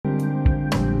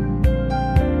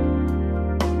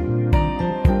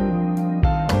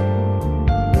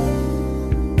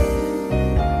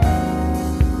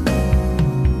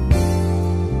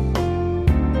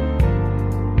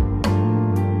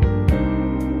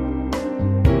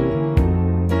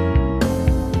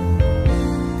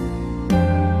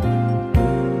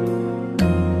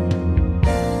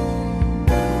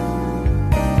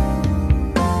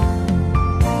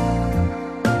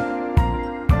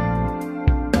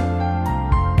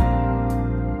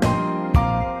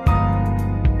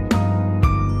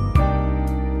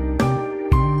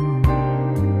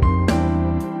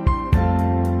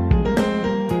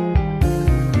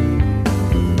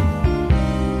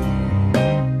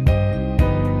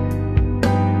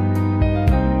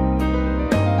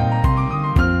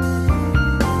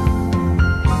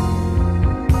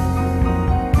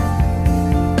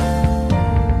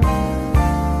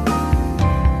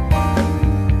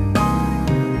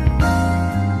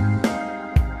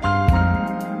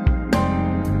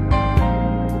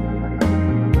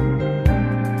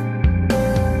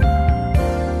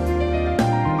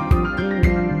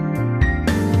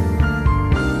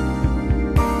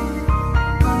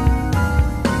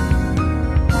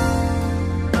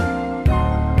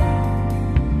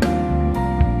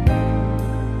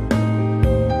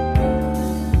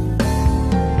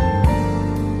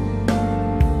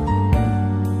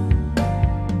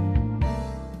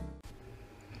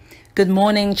Good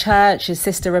morning, church. It's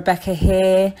Sister Rebecca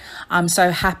here. I'm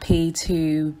so happy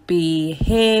to be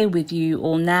here with you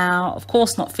all now. Of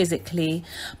course, not physically,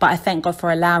 but I thank God for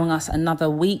allowing us another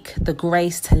week, the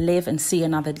grace to live and see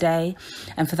another day.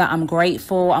 And for that, I'm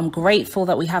grateful. I'm grateful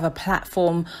that we have a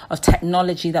platform of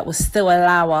technology that will still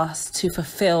allow us to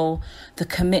fulfill the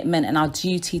commitment and our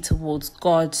duty towards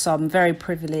God. So I'm very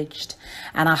privileged,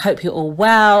 and I hope you're all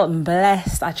well and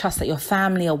blessed. I trust that your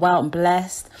family are well and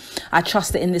blessed. I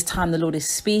trust that in this time the Lord is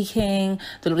speaking,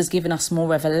 the Lord is giving us more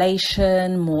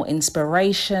revelation, more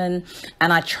inspiration,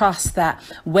 and I trust that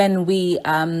when we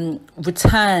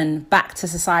return back to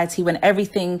society, when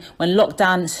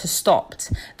lockdown has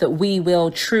stopped, that we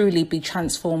will truly be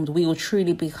transformed. We will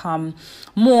truly become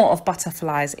more of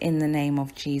butterflies in the name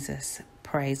of Jesus.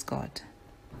 Praise God.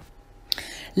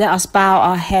 Let us bow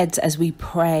our heads as we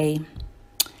pray.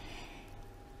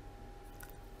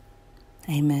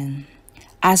 Amen.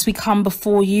 As we come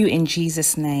before you in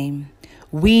Jesus' name,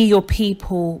 we, your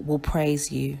people, will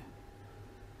praise you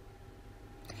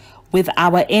with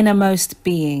our innermost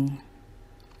being.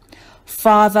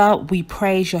 Father, we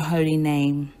praise your holy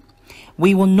name.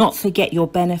 We will not forget your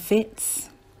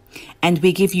benefits, and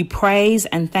we give you praise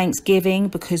and thanksgiving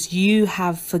because you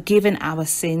have forgiven our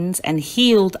sins and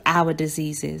healed our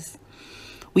diseases.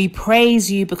 We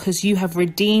praise you because you have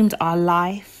redeemed our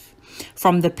life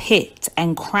from the pit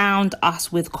and crowned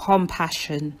us with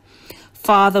compassion.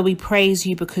 Father, we praise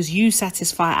you because you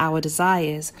satisfy our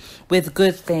desires with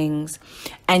good things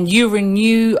and you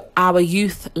renew our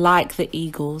youth like the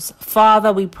eagles.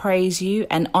 Father, we praise you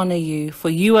and honor you, for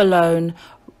you alone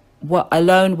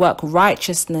work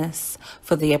righteousness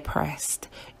for the oppressed.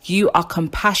 You are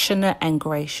compassionate and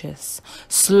gracious,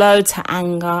 slow to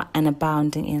anger and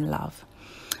abounding in love.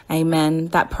 Amen.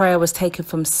 That prayer was taken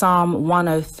from Psalm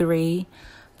 103,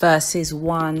 verses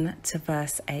 1 to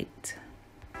verse 8.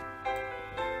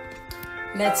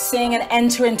 Let's sing and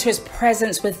enter into his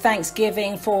presence with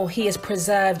thanksgiving, for he has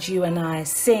preserved you and I.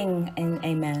 Sing and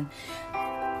amen.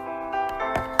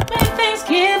 With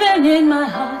thanksgiving in my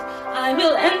heart, I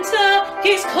will enter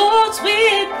his courts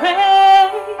with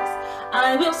praise.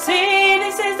 I will say,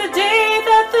 this is the day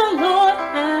that the Lord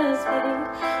has made.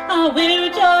 I will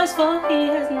rejoice, for he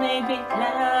has made me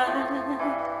glad.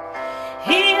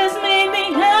 He has made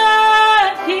me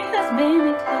glad. He has made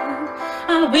me glad.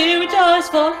 I will rejoice,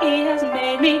 for he has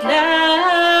made me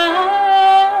glad.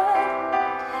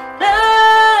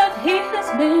 Glad. He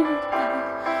has made me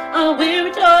glad. I will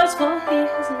rejoice, for he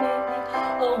has made me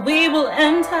glad. Oh, we will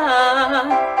enter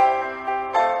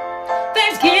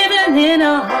thanksgiving in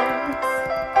our hearts,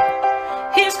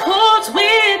 his courts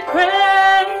with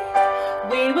praise.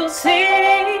 We will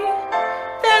sing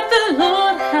that the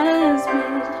Lord has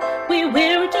made. We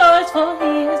will rejoice, for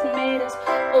he has made us.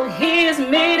 Oh, he has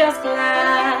made us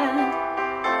glad.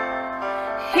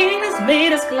 He has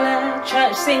made us glad.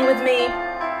 Church, sing with me.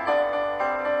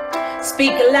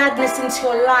 Speak gladness into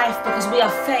your life, because we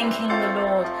are thanking the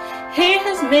Lord. He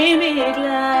has made me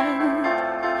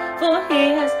glad. For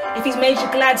he has. If he's made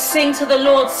you glad, sing to the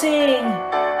Lord. Sing.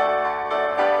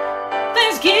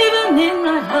 Thanksgiving in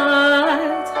my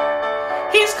heart,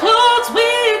 his courts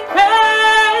with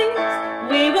praise.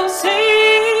 We will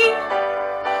sing,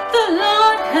 the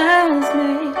Lord has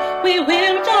made. We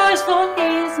will rejoice, for he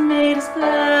has made us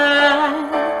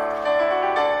glad.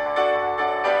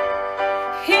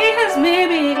 He has made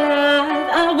me glad.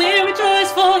 I will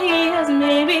rejoice, for he has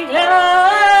made me glad.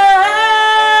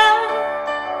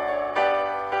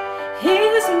 He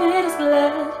has made us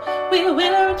glad. We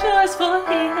will rejoice, for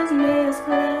he has made us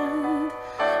glad.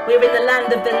 We're in the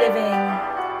land of the living,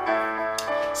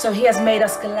 so he has made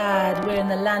us glad. We're in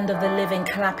the land of the living.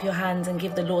 Clap your hands and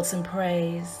give the Lord some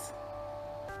praise.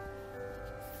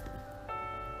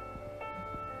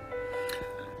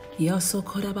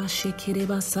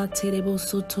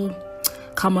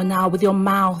 Come on now, with your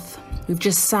mouth. We've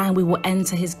just sang, we will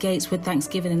enter his gates with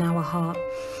thanksgiving in our heart.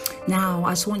 Now,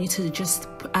 I just want you to just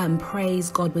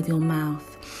praise God with your mouth.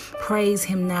 Praise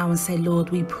him now and say,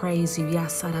 Lord, we praise you. Now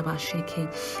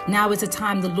is the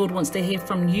time the Lord wants to hear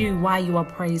from you why you are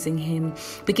praising him.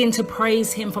 Begin to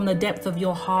praise him from the depth of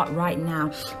your heart right now.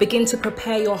 Begin to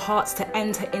prepare your hearts to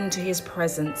enter into his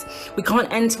presence. We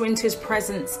can't enter into his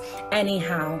presence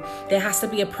anyhow. There has to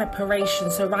be a preparation.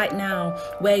 So right now,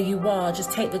 where you are,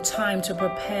 just take the time to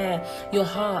prepare your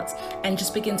heart and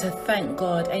just begin to thank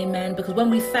God. Amen. Because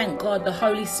when we thank God, the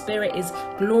Holy Spirit is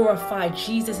glorified.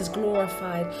 Jesus is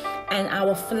glorified. And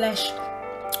our flesh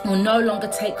will no longer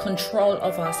take control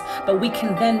of us, but we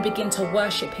can then begin to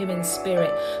worship him in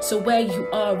spirit. So where you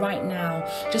are right now,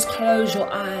 just close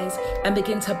your eyes and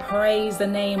begin to praise the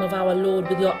name of our Lord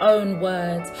with your own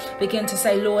words. Begin to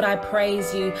say, Lord, I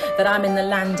praise you that I'm in the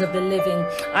land of the living.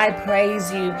 I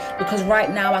praise you because right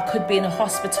now I could be in a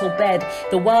hospital bed.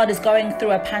 The world is going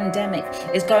through a pandemic,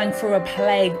 is going through a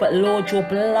plague, but Lord, your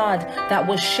blood that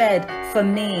was shed for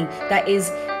me, that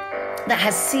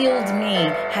has sealed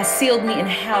me in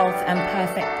health and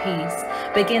perfect peace.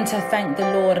 Begin to thank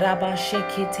the Lord. Rabba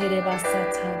shekete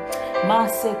basata.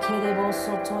 Mase kerebo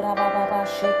soto rababa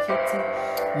shekete.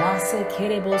 Mase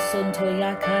kerebo sonto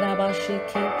ya karaba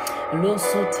sheke. Lo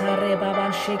sotare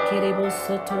baba shekerebo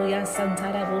soto ya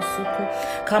santara bosuku.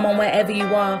 Come on, wherever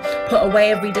you are, put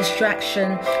away every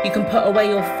distraction. You can put away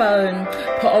your phone,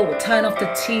 turn off the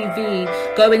TV,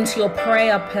 go into your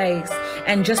prayer place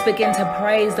and just begin to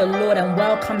praise the Lord and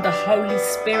welcome the Holy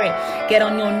Spirit. Get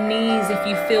on your knees if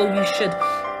you feel you should.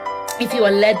 If you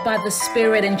are led by the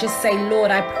Spirit, and just say,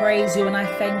 Lord, I praise you and I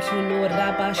thank you, Lord.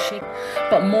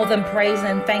 But more than praising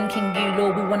and thanking you,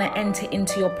 Lord, we want to enter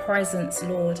into your presence,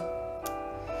 Lord.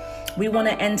 We want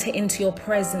to enter into your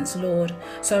presence, Lord.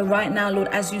 So right now, Lord,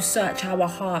 as you search our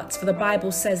hearts, for the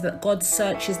Bible says that God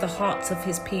searches the hearts of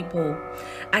his people.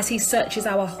 As he searches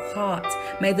our heart,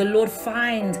 may the Lord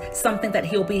find something that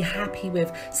he'll be happy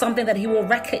with, something that he will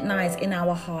recognize in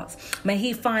our hearts. May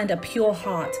he find a pure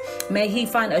heart. May he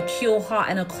find a pure heart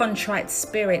and a contrite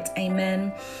spirit.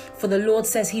 Amen. For the Lord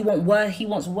says he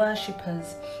wants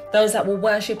worshippers, those that will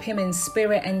worship him in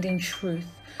spirit and in truth.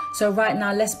 So right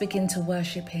now, let's begin to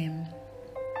worship him.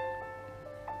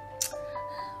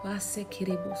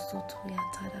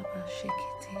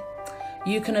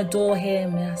 You can adore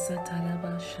him.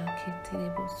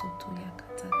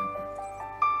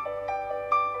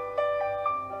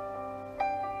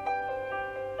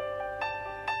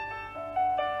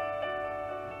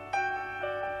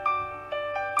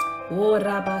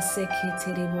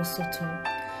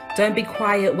 Don't be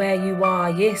quiet where you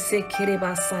are.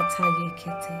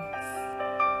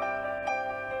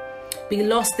 Be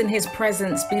lost in his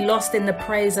presence. Be lost in the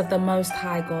praise of the Most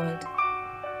High God.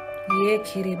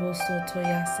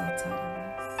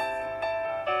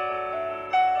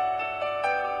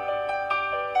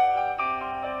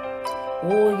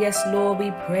 Oh, yes, Lord,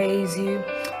 we praise you.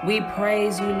 We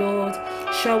praise you, Lord.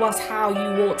 Show us how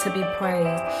you ought to be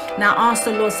praised. Now ask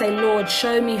the Lord, say, Lord,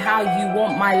 show me how you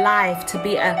want my life to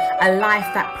be a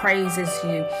life that praises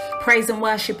you. Praise and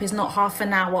worship is not half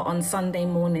an hour on Sunday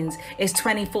mornings. It's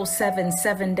 24/7,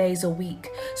 7 days a week.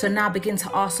 So now begin to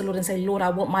ask the Lord and say, Lord, I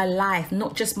want my life,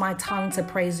 not just my tongue to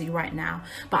praise you right now,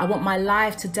 but I want my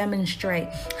life to demonstrate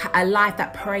a life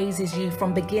that praises you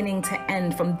from beginning to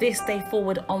end, from this day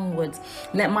forward onwards.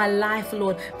 Let my life,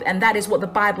 Lord, and that is what the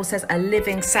Bible says, a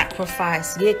living sacrifice.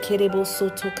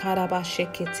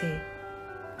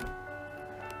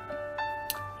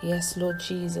 Yes, Lord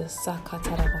Jesus.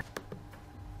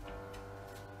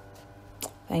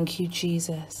 Thank you,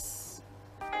 Jesus.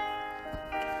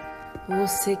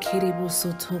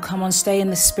 Come on, stay in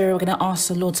the spirit. We're going to ask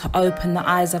the Lord to open the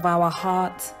eyes of our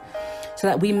heart so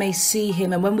that we may see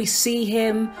him. And when we see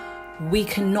him, we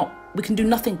can do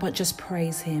nothing but just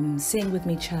praise him. Sing with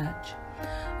me, church.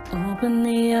 Open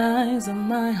the eyes of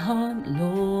my heart,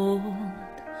 Lord.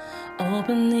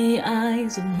 Open the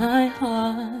eyes of my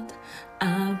heart.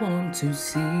 I want to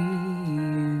see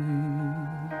you.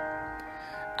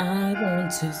 I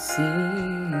want to see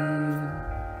you.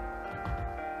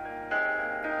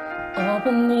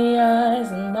 Open the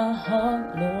eyes of my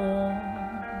heart, Lord.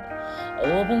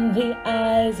 Open the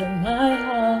eyes of my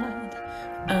heart.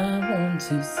 I want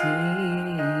to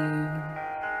see you.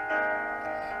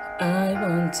 I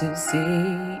want to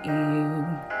see you.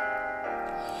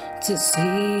 To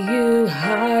see you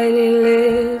highly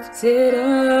lifted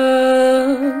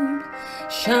up,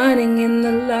 shining in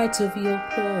the light of your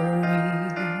glory.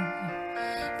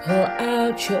 Pour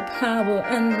out your power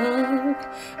and love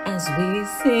as we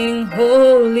sing,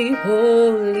 holy,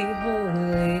 holy,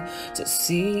 holy. To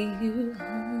see you.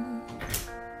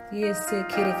 Yes,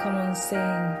 kitty, come on,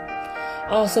 sing.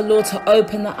 Also, Lord, to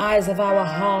open the eyes of our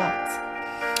heart.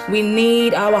 We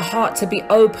need our heart to be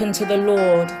open to the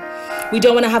Lord. We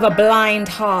don't want to have a blind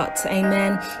heart.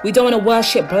 Amen. We don't want to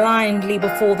worship blindly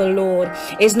before the Lord.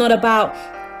 It's not about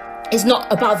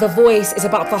the voice, it's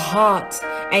about the heart.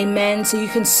 Amen. So you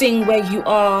can sing where you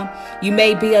are. You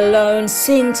may be alone.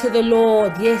 Sing to the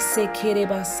Lord. Yes.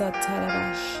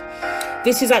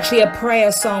 This is actually a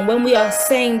prayer song. When we are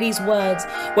saying these words,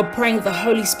 we're praying that the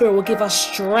Holy Spirit will give us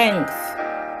strength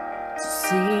to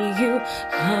see you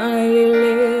highly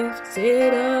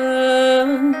lifted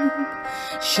up,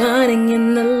 shining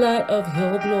in the light of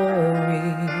your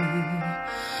glory.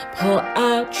 Pour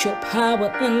out your power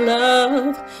and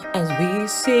love as we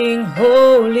sing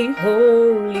holy,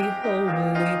 holy,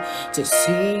 holy, to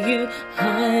see you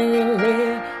highly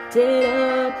lifted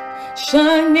up,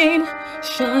 shining,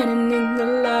 shining in the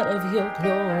light of your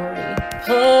glory.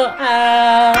 Pour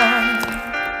out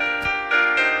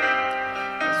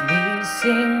as we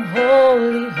sing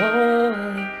holy,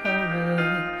 holy, holy,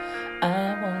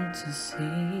 I want to see you.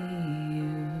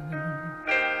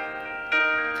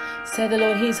 Say the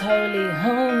Lord, he's holy,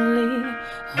 holy,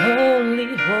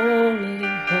 holy, holy,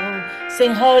 holy.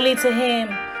 Sing holy to him.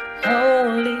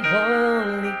 Holy,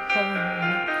 holy,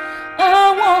 holy.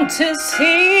 I want to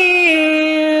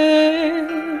see you.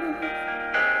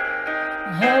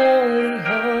 Holy,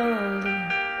 holy,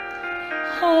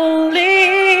 holy,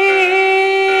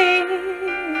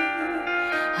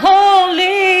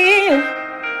 holy,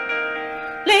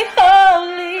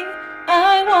 holy.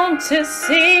 I want to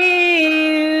see you.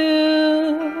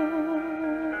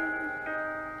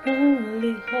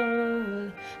 Holy,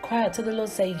 holy. Cry out to the Lord,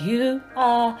 say, you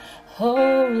are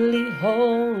holy,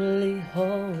 holy,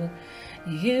 holy.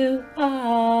 You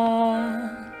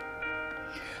are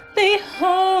the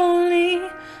holy.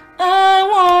 I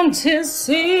want to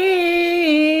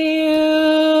see you.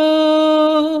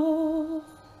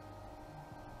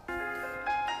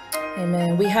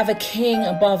 Amen. We have a king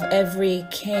above every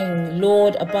king,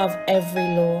 Lord above every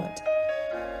Lord.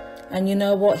 And you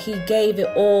know what? He gave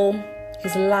it all,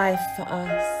 his life for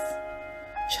us.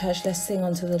 Church, let's sing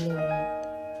unto the Lord.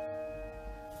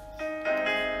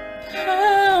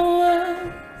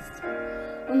 Powers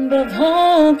above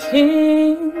all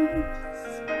kings,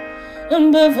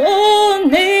 above all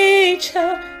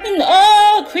nature and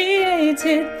all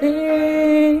created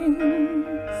things,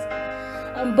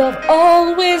 above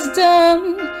all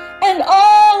wisdom and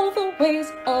all the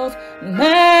ways of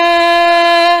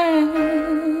man.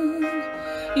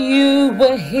 You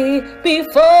were here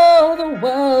before the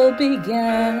world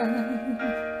began.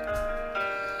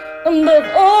 Above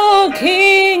all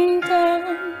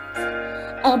kingdoms,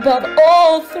 above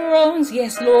all thrones,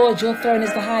 yes, Lord, your throne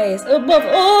is the highest. Above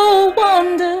all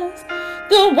wonders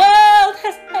the world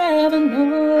has ever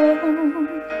known,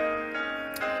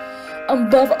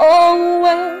 above all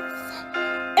wealth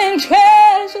and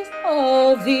treasures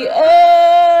of the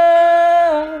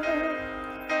earth,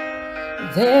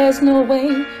 there's no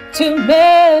way to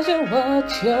measure what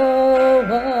you're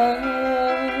worth.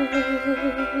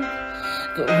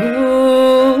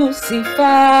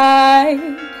 Crucified,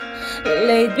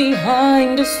 laid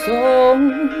behind a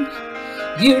stone,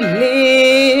 you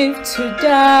lived to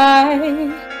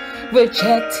die,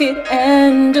 rejected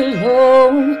and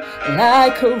alone,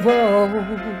 like a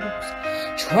rose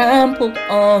trampled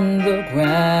on the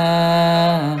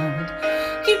ground.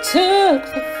 You took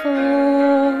the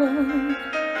fall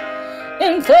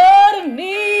and thought of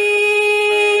me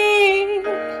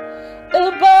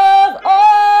above all.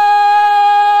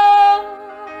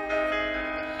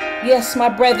 Yes, my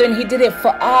brethren, he did it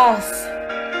for us.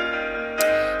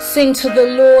 Sing to the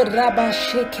Lord, Rabba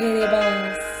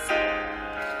Shekeribas.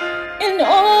 In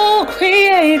all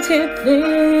created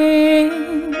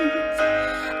things,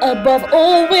 above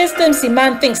all wisdom. See,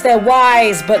 man thinks they're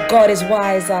wise, but God is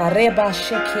wiser. Reba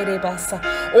Shekeribasa.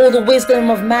 All the wisdom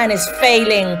of man is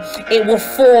failing. It will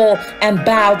fall and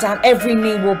bow down. Every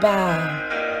knee will bow.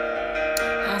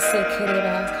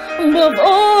 Above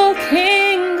all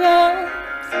kingdoms,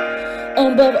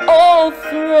 above all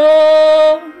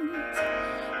thrones,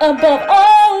 above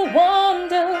all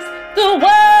wonders the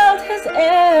world has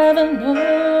ever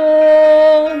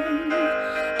known,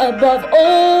 above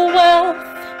all wealth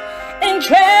and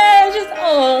treasures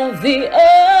of the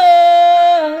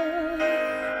earth,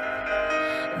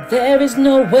 there is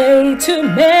no way to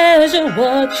measure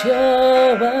what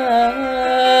you're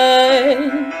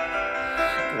worth.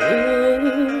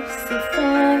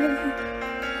 Crucified,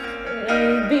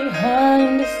 laid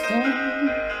behind the stone,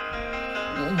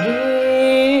 you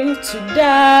lived to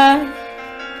die,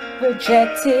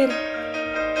 rejected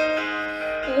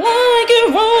like a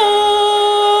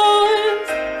rose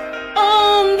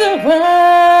on the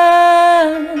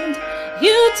ground.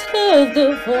 You took the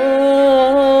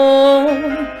fall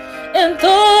and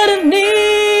thought of me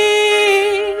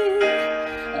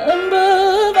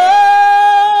above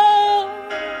all.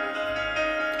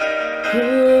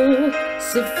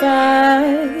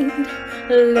 Crucified,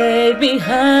 laid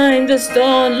behind the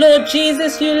stone. Lord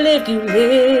Jesus, you live to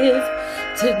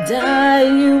die.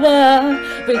 You are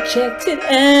rejected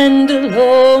and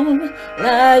alone,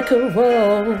 like a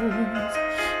rose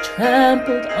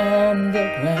trampled on the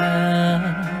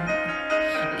ground.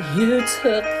 You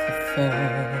took the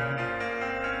fall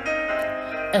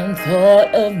and thought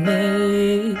of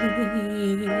me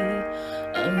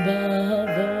above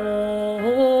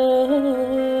all,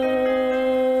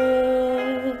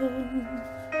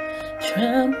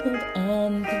 trampled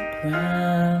on the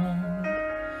ground.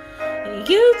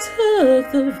 You took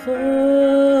the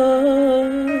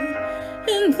fall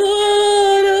and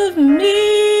thought of me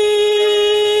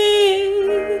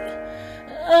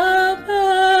above all.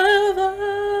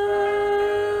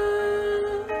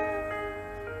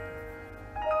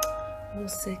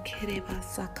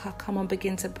 Come on,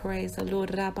 begin to praise the Lord.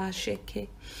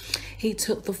 He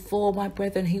took the fall, my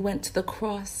brethren. He went to the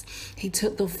cross. He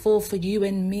took the fall for you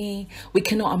and me. We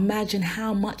cannot imagine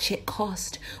how much it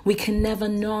cost. We can never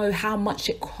know how much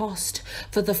it cost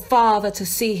for the Father to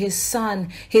see his Son,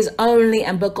 his only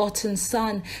and begotten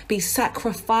Son, be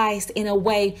sacrificed in a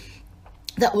way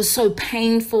that was so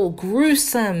painful,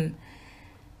 gruesome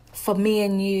for me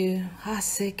and you.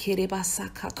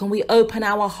 Can we open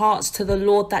our hearts to the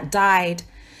Lord that died?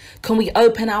 Can we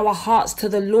open our hearts to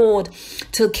the Lord,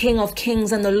 to King of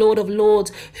Kings and the Lord of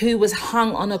Lords, who was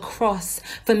hung on a cross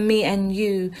for me and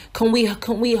you? Can we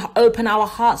open our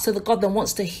hearts to the God that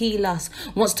wants to heal us,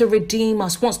 wants to redeem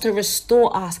us, wants to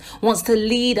restore us, wants to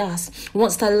lead us,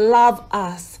 wants to love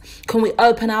us? Can we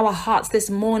open our hearts this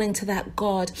morning to that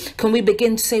God? Can we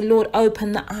begin to say, Lord,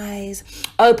 open the eyes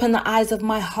of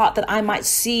my heart that I might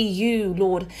see you,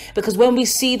 Lord? Because when we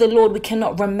see the Lord, we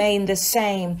cannot remain the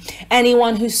same.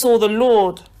 Anyone who saw the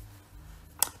Lord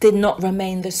did not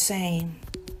remain the same.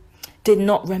 Did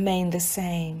not remain the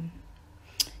same.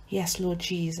 Yes, Lord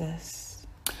Jesus.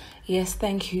 Yes,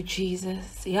 thank you,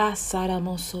 Jesus.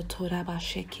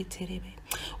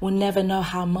 We'll never know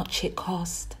how much it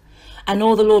cost. And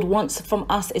all the Lord wants from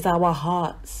us is our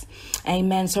hearts.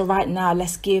 Amen. So right now,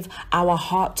 let's give our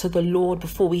heart to the Lord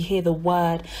before we hear the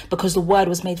word, because the word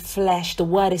was made flesh. The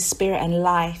word is spirit and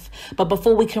life. But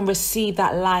before we can receive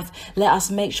that life, let us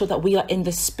make sure that we are in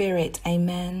the spirit.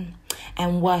 Amen.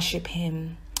 And worship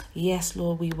him. Yes,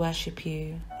 Lord, we worship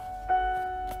you.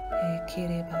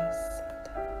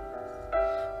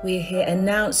 We're here.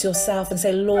 Announce yourself and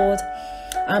say, Lord,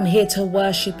 I'm here to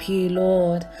worship you,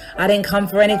 Lord. I didn't come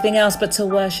for anything else but to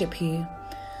worship you.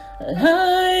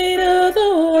 Light of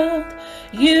the world,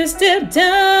 you step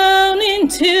down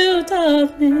into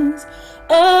darkness.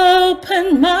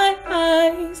 Open my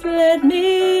eyes, let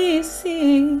me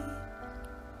see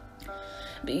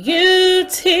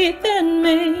beauty that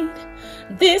made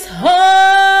this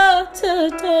heart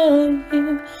adore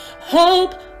you.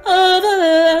 Hope of a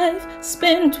life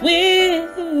spent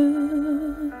with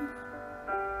you.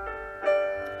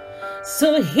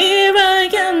 So here I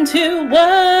am to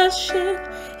worship,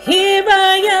 here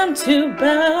I am to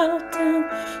bow down,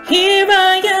 here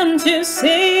I am to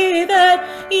say that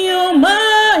you're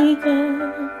my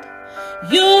God.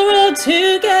 You're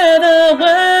altogether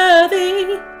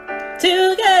worthy,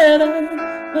 together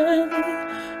worthy,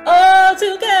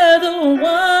 altogether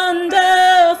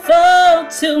wonderful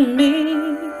to me.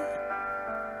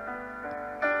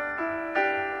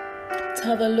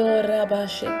 Tell the Lord,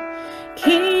 Rabashi,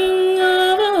 King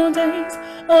of all days,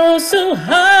 oh so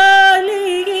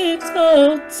highly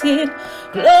exalted,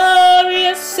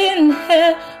 glorious in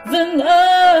heaven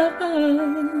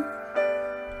above.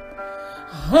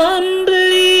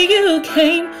 Humbly you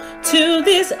came to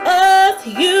this earth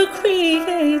you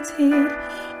created,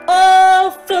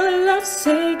 all for love's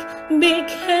sake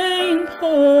became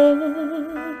poor.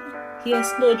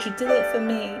 Yes, Lord, you did it for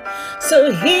me.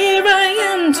 So here I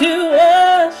am to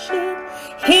worship,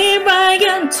 here I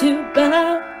am to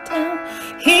bow down,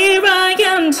 here I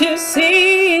am to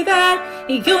say that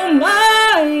you're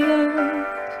my Lord.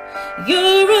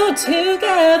 You're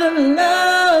altogether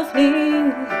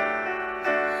lovely,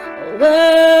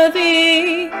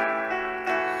 worthy,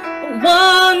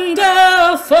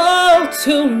 wonderful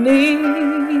to me.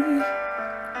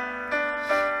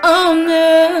 I'll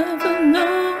never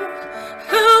know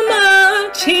how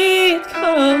much it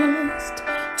cost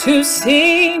to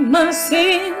see my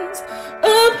sins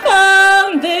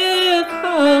upon the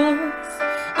cross.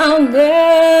 I'll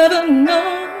never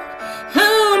know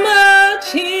how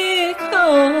much it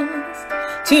cost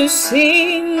to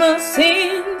see my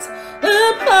sins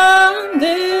upon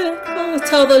the cross.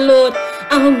 Tell the Lord,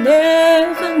 I'll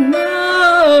never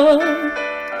know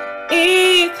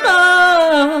it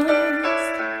cost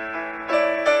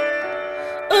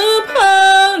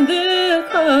upon the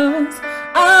cross.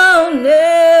 I'll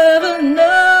never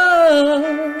know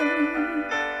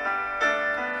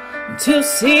to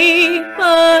see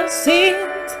my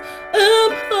sins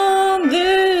upon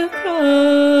the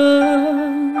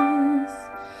cross.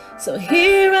 So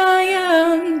here I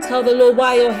am. Tell the Lord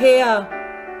why you're here.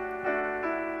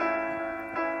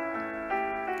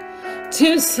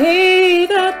 To say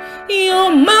that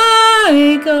you're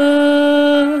my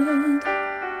God.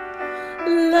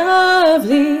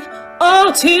 Lovely,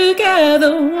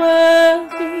 altogether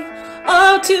worthy,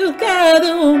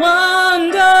 altogether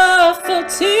wonderful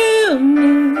to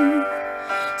me.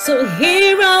 So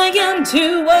here I am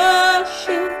to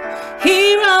worship,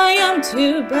 here I am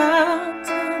to bow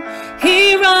down,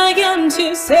 here I am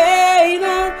to say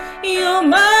that you're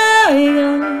my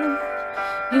God.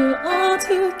 You're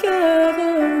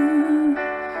altogether,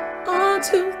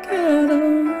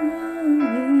 altogether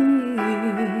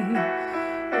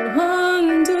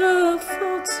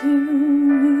wonderful to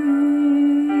me.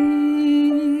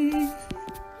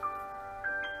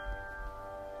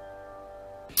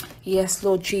 Yes,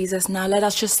 Lord Jesus. Now let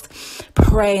us just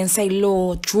pray and say,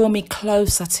 Lord, draw me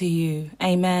closer to you.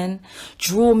 Amen.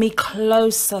 Draw me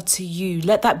closer to you.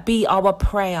 Let that be our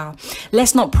prayer.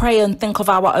 Let's not pray and think of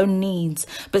our own needs,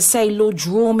 but say, Lord,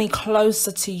 draw me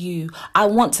closer to you. I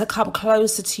want to come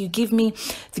closer to you. Give me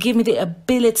the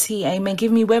ability. Amen.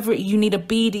 Give me whether you need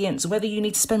obedience, whether you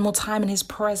need to spend more time in his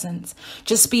presence.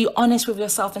 Just be honest with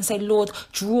yourself and say, Lord,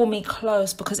 draw me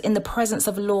close, because in the presence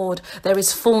of the Lord, there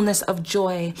is fullness of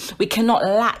joy. We cannot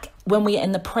lack when we are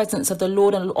in the presence of the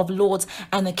Lord of Lords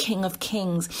and the King of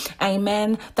Kings.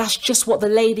 Amen. That's just what the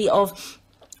lady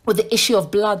with the issue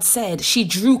of blood said. She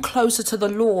drew closer to the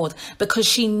Lord because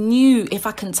she knew, if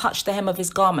I can touch the hem of his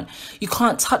garment. You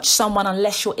can't touch someone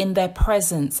unless you're in their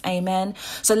presence. Amen.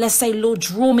 So let's say, Lord,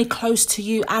 draw me close to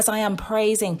you as I am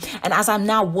praising and as I'm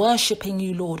now worshiping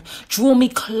you, Lord. Draw me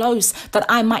close that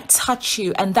I might touch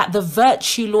you, and that the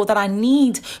virtue, Lord, that I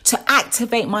need to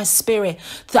activate my spirit,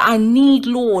 that I need,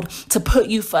 Lord, to put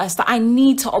you first, that I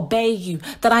need to obey you,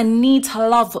 that I need to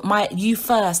love you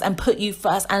first and put you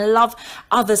first and love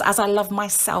others as I love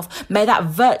myself. May that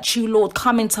virtue, Lord,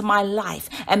 come into my life,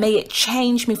 and may it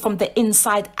change me from the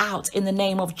inside out in the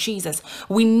name of Jesus.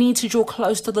 We need to draw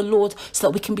close to the Lord so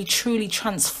that we can be truly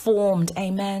transformed.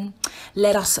 Amen.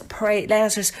 Let us pray. Let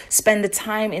us just spend the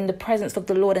time in the presence of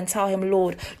the Lord and tell him,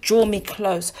 Lord, draw me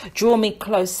close. Draw me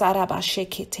close. Draw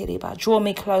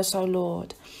me close, oh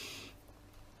Lord.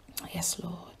 Yes,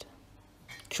 Lord.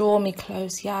 Draw me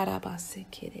close.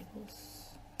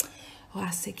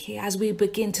 As we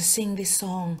begin to sing this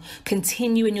song,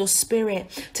 continue in your spirit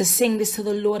to sing this to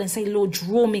the Lord and say, Lord,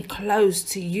 draw me close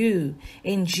to you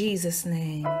in Jesus'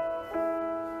 name.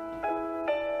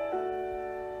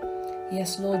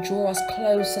 Yes, Lord, draw us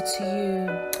closer to you.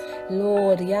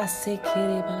 Lord,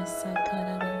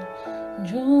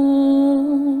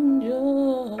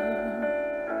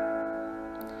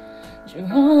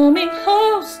 draw me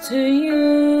close to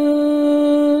you.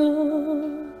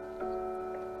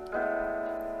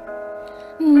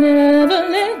 Never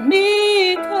let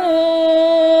me go.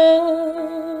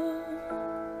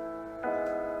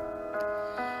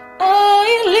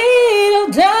 I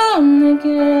lay down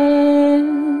again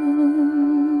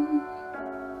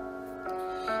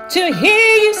to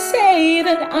hear you say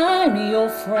that I'm your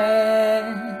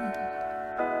friend.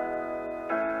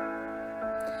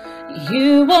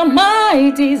 You are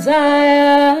my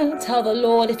desire. Tell the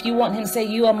Lord, if you want him, say,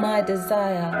 you are my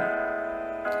desire.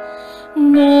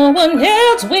 No one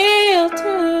else will do,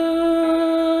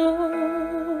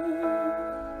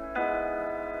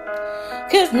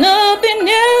 'cause nothing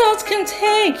else can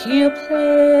take your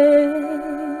place.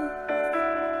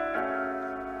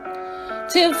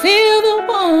 To feel the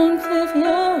warmth of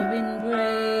your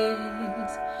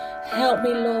embrace. Help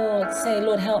me, Lord. Say,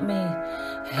 Lord, help me.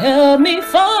 Help me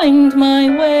find my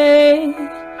way,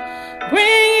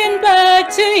 bringing back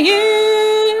to you.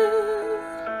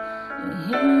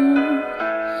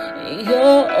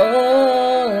 You're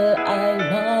all I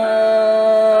want.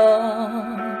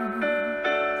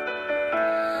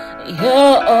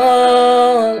 You're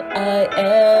all I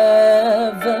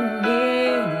ever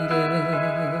needed.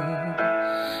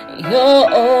 You're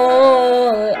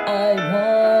all I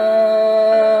want.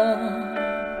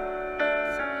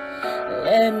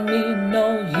 Let me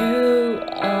know you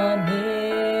are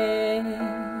near.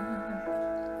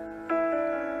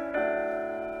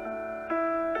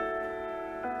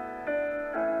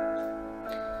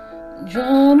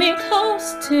 Draw me close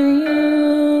to you.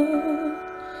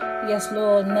 Yes,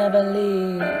 Lord, never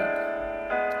leave.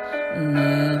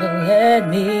 Never let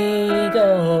me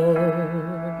go.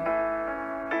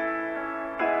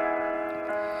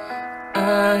 I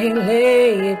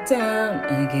lay it down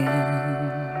again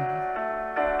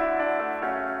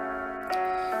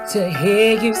to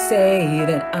hear you say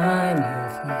that I'm your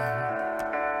friend.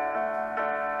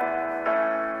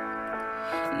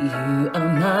 You are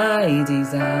my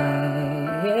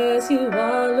desire. Yes, you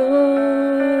are,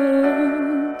 Lord.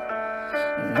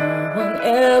 No one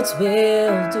else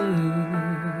will do.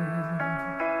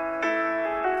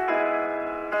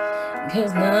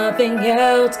 'Cause nothing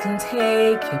else can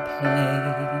take your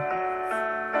place.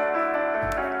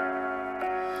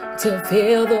 To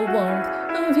feel the warmth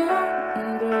of your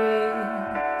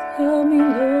embrace. Help me,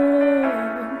 Lord.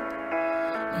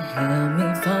 Help me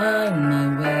find my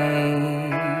way.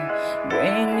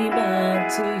 Bring me back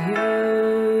to you.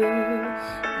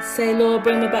 Say, Lord,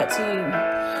 bring me back to you.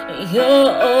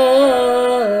 You're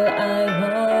all I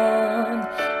want.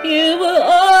 You were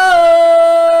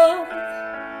all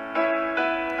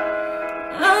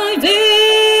I've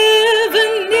ever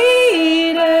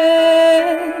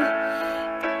needed.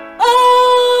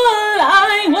 All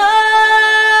I want.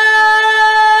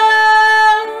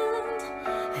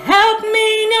 Help me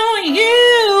know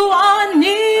you are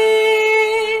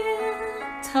near.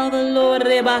 Tell the Lord,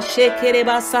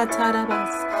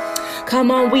 come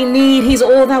on, we need. He's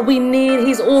all that we need.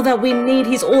 He's all that we need.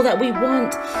 He's all that we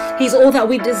want. He's all that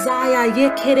we desire.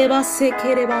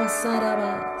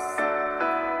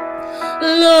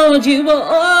 Lord, you are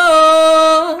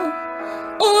all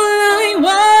I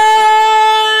want.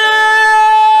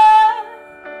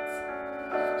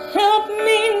 Help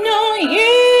me know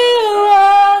you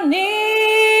are near.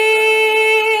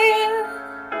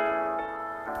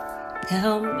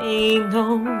 Help me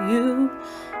know you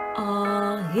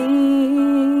are here.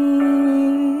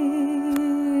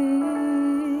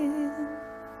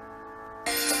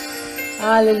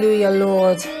 Hallelujah,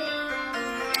 Lord.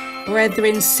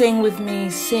 Brethren, sing with me,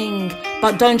 sing.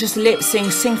 But don't just lip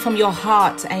sing, sing from your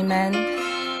heart, amen.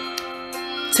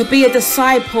 To be a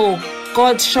disciple,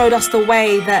 God showed us the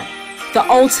way that the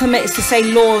ultimate is to say,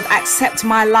 Lord, accept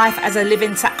my life as a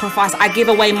living sacrifice. I give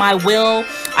away my will,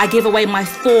 I give away my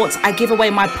thoughts, I give away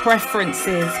my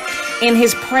preferences. In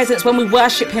his presence, when we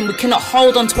worship him, we cannot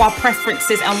hold on to our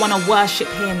preferences and want to worship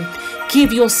him.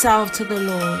 Give yourself to the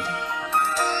Lord.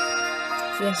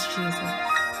 Yes, Jesus.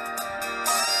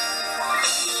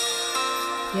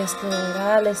 Yes, Lord.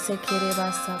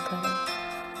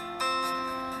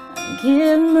 I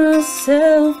give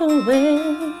myself away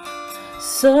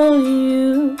so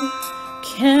you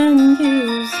can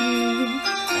use me.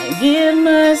 I give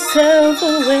myself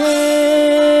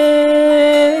away.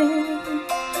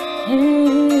 I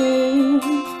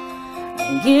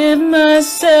give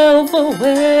myself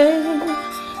away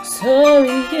so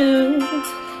you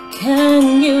can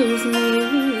use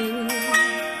me.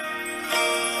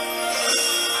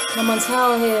 Come on,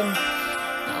 tell him.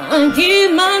 I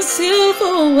give myself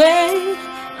away.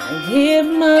 I give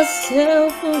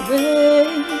myself away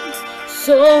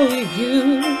so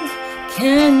you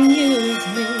can use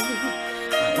me.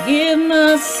 I give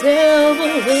myself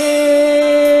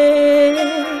away.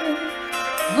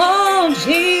 Oh,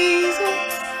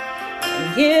 Jesus, I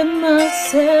give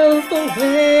myself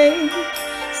away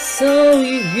so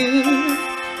you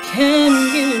can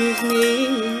use me.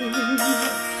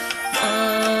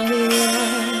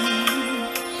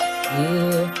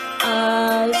 Here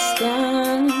I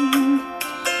stand,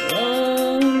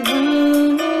 all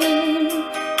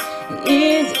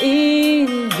is in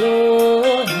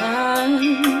your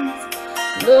hands.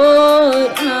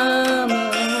 Lord, I'm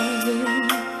longing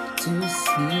to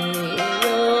see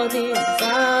your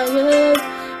desires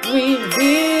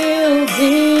revealed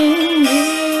in me.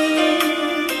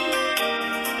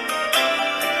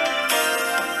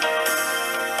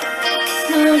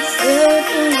 Myself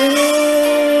away.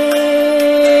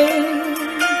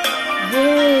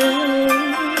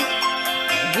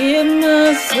 Give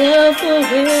myself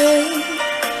away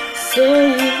so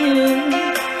you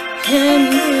can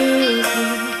use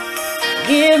me.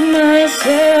 Give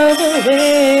myself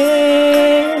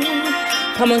away.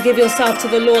 Come on, give yourself to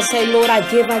the Lord. Say, Lord, I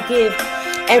give.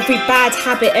 Every bad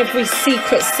habit, every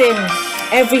secret sin,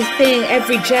 everything,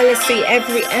 every jealousy,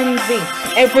 every envy,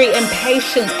 every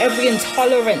impatience, every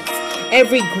intolerance,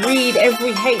 every greed,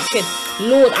 every hatred.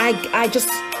 Lord,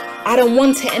 I don't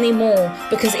want it anymore,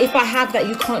 because if I have that,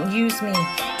 you can't use me.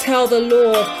 Tell the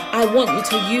Lord, I want you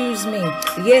to use me.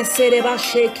 Yes, tell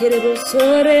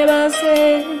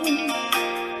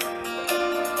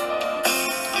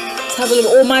the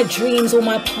Lord, all my dreams, all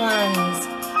my plans,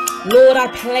 Lord, I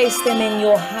place them in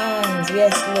your hands.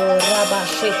 Yes, Lord.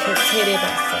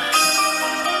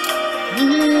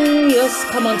 Yes,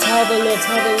 come on, tell the Lord,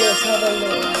 tell the Lord, tell the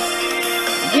Lord.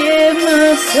 Give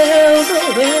myself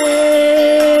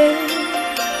away.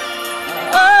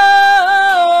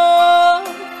 Oh,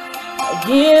 I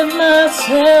give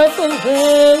myself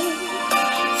away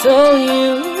so you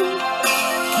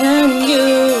can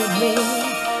use me.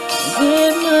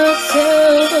 Give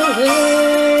myself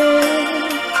away.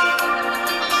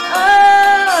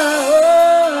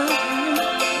 Oh,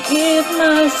 give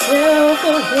myself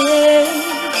away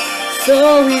so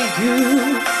you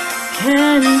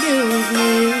can use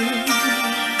me.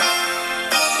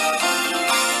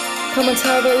 Come and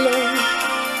tell the Lord,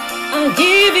 I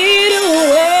give it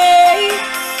away.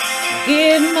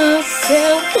 Give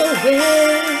myself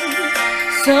away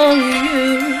so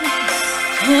you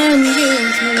can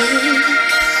use me.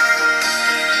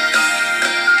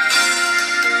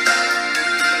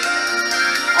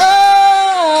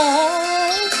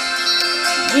 Oh,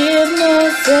 give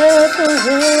myself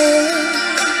away.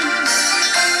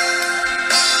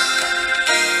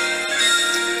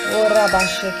 Ora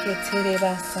bashe ketere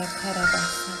basa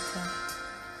karabasata.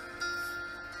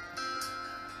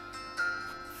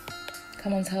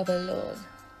 Come on, tell the Lord.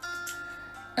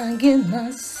 I give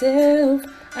myself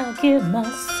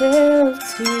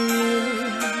to you.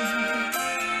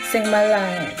 Sing my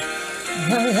life.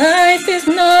 My life is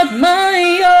not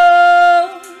my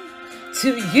own. To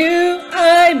you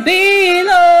I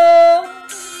belong.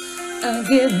 I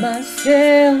give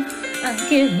myself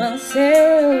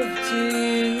to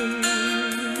you.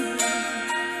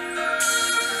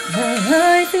 My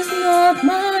life is not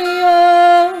my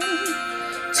own.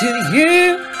 To you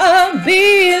I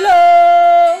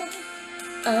belong.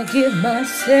 I give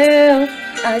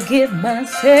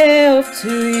myself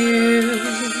to you.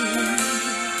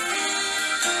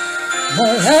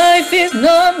 My life is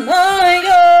not my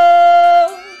own.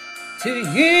 To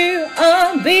you I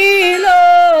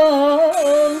belong.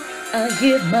 I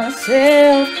give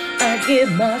myself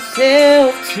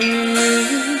to you.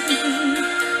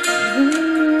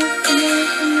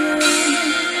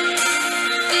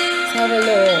 Tell the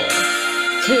Lord,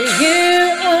 to you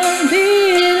I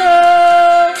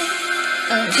belong.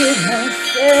 I give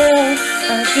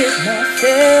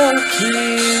myself to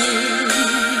you.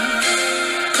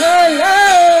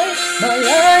 My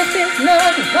life is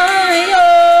not my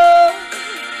own.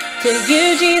 To you,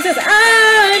 Jesus,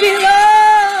 I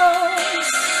belong.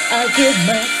 I give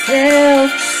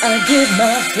myself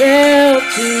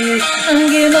to you. I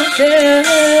give myself.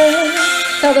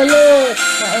 Tell the Lord,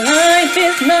 my life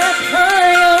is not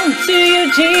my own. To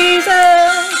you,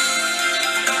 Jesus.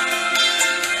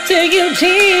 To you,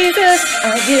 Jesus, I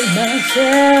give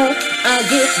myself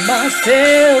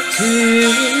to you.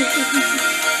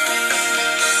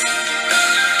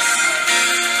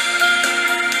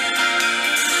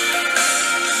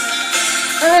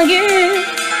 I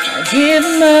give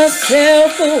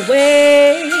myself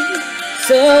away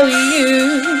so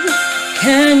you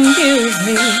can use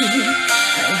me.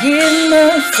 I give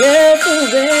myself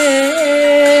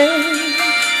away.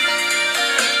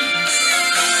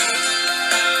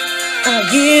 I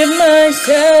give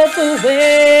myself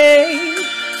away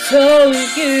so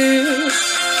you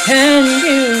can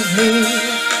use me.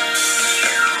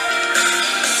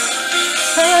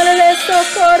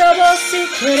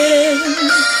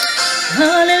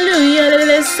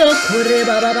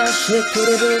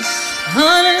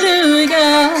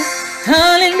 Hallelujah,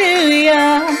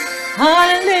 hallelujah, hallelujah,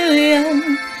 hallelujah,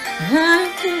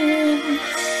 hallelujah,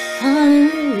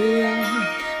 hallelujah,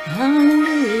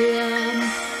 hallelujah.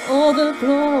 All the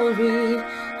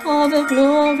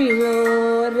glory,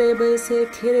 Lord.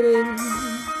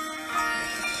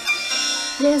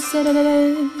 Yes,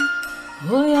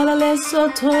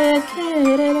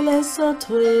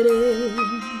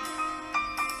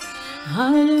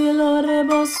 hallelujah, Lord,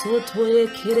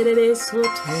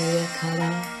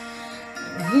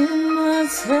 give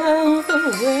myself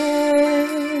away.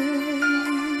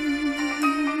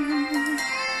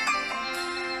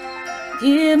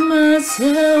 Give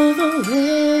myself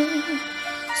away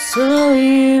so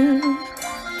you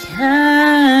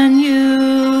can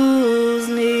use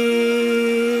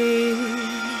me.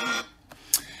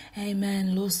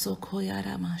 Amen.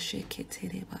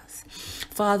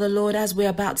 Father, Lord, as we're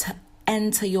about to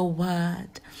enter your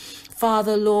word,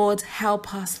 Father, Lord,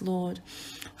 help us, Lord.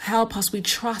 Help us. We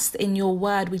trust in your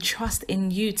word. We trust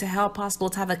in you to help us,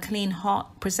 Lord, to have a clean heart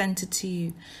presented to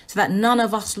you, so that none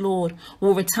of us, Lord,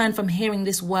 will return from hearing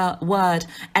this word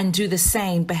and do the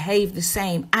same, behave the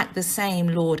same, act the same,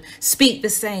 Lord, speak the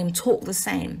same, talk the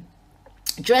same,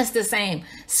 dress the same,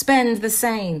 spend the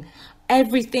same.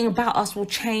 Everything about us will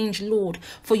change, Lord,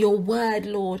 for your word,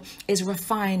 Lord, is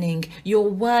refining. Your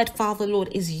word, Father, Lord,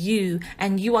 is you,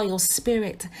 and you are your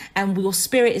spirit, and your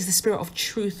spirit is the spirit of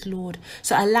truth, Lord.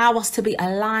 So allow us to be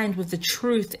aligned with the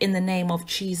truth in the name of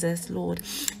Jesus, Lord.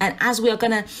 And as we are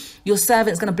your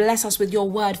servant's going to bless us with your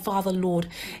word, Father, Lord,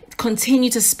 Continue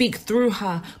to speak through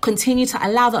her. Continue to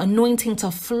allow the anointing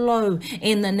to flow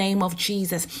in the name of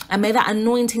Jesus. And may that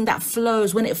anointing that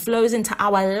flows, when it flows into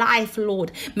our life,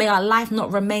 Lord, may our life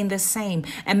not remain the same.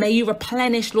 And may you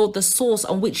replenish, Lord, the source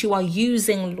on which you are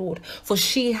using, Lord. For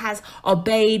she has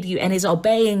obeyed you and is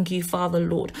obeying you, Father,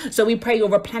 Lord. So we pray you'll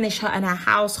replenish her and her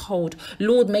household.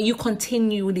 Lord, may you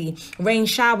continually rain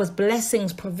showers,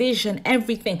 blessings, provision,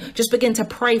 everything. Just begin to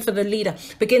pray for the leader.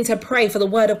 Begin to pray, for the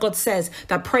word of God says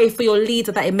that pray for your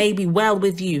leader that it may be well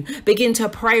with you. Begin to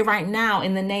pray right now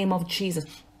in the name of Jesus.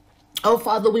 Oh,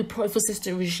 Father, we pray for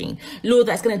Sister Regine, Lord,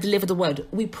 that's going to deliver the word.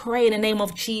 We pray in the name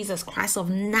of Jesus Christ of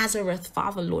Nazareth,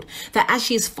 Father, Lord, that as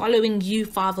she is following you,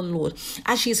 Father, Lord,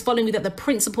 as she is following you, that the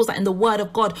principles that in the word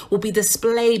of God will be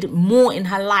displayed more in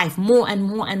her life, more and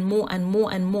more and more and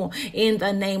more and more in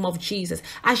the name of Jesus.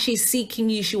 As she's seeking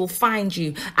you, she will find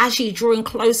you. As she's drawing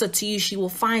closer to you, she will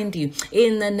find you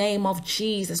in the name of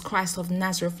Jesus Christ of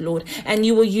Nazareth, Lord. And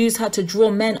you will use her to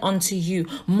draw men unto you,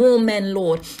 more men,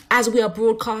 Lord, as we are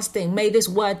broadcasting. May this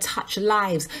word touch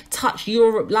lives, touch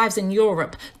lives in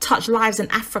Europe, touch lives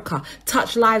in Africa,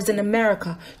 touch lives in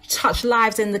America, touch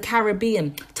lives in the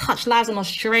Caribbean, touch lives in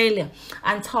Australia,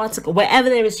 Antarctica, wherever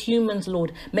there is humans,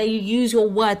 Lord. May you use your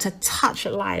word to touch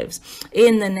lives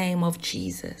in the name of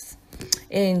Jesus.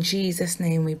 In Jesus'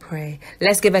 name we pray.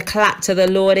 Let's give a clap to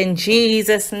the Lord in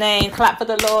Jesus' name. Clap for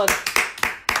the Lord.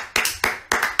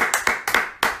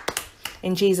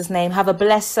 In Jesus' name. Have a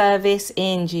blessed service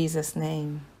in Jesus'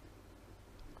 name.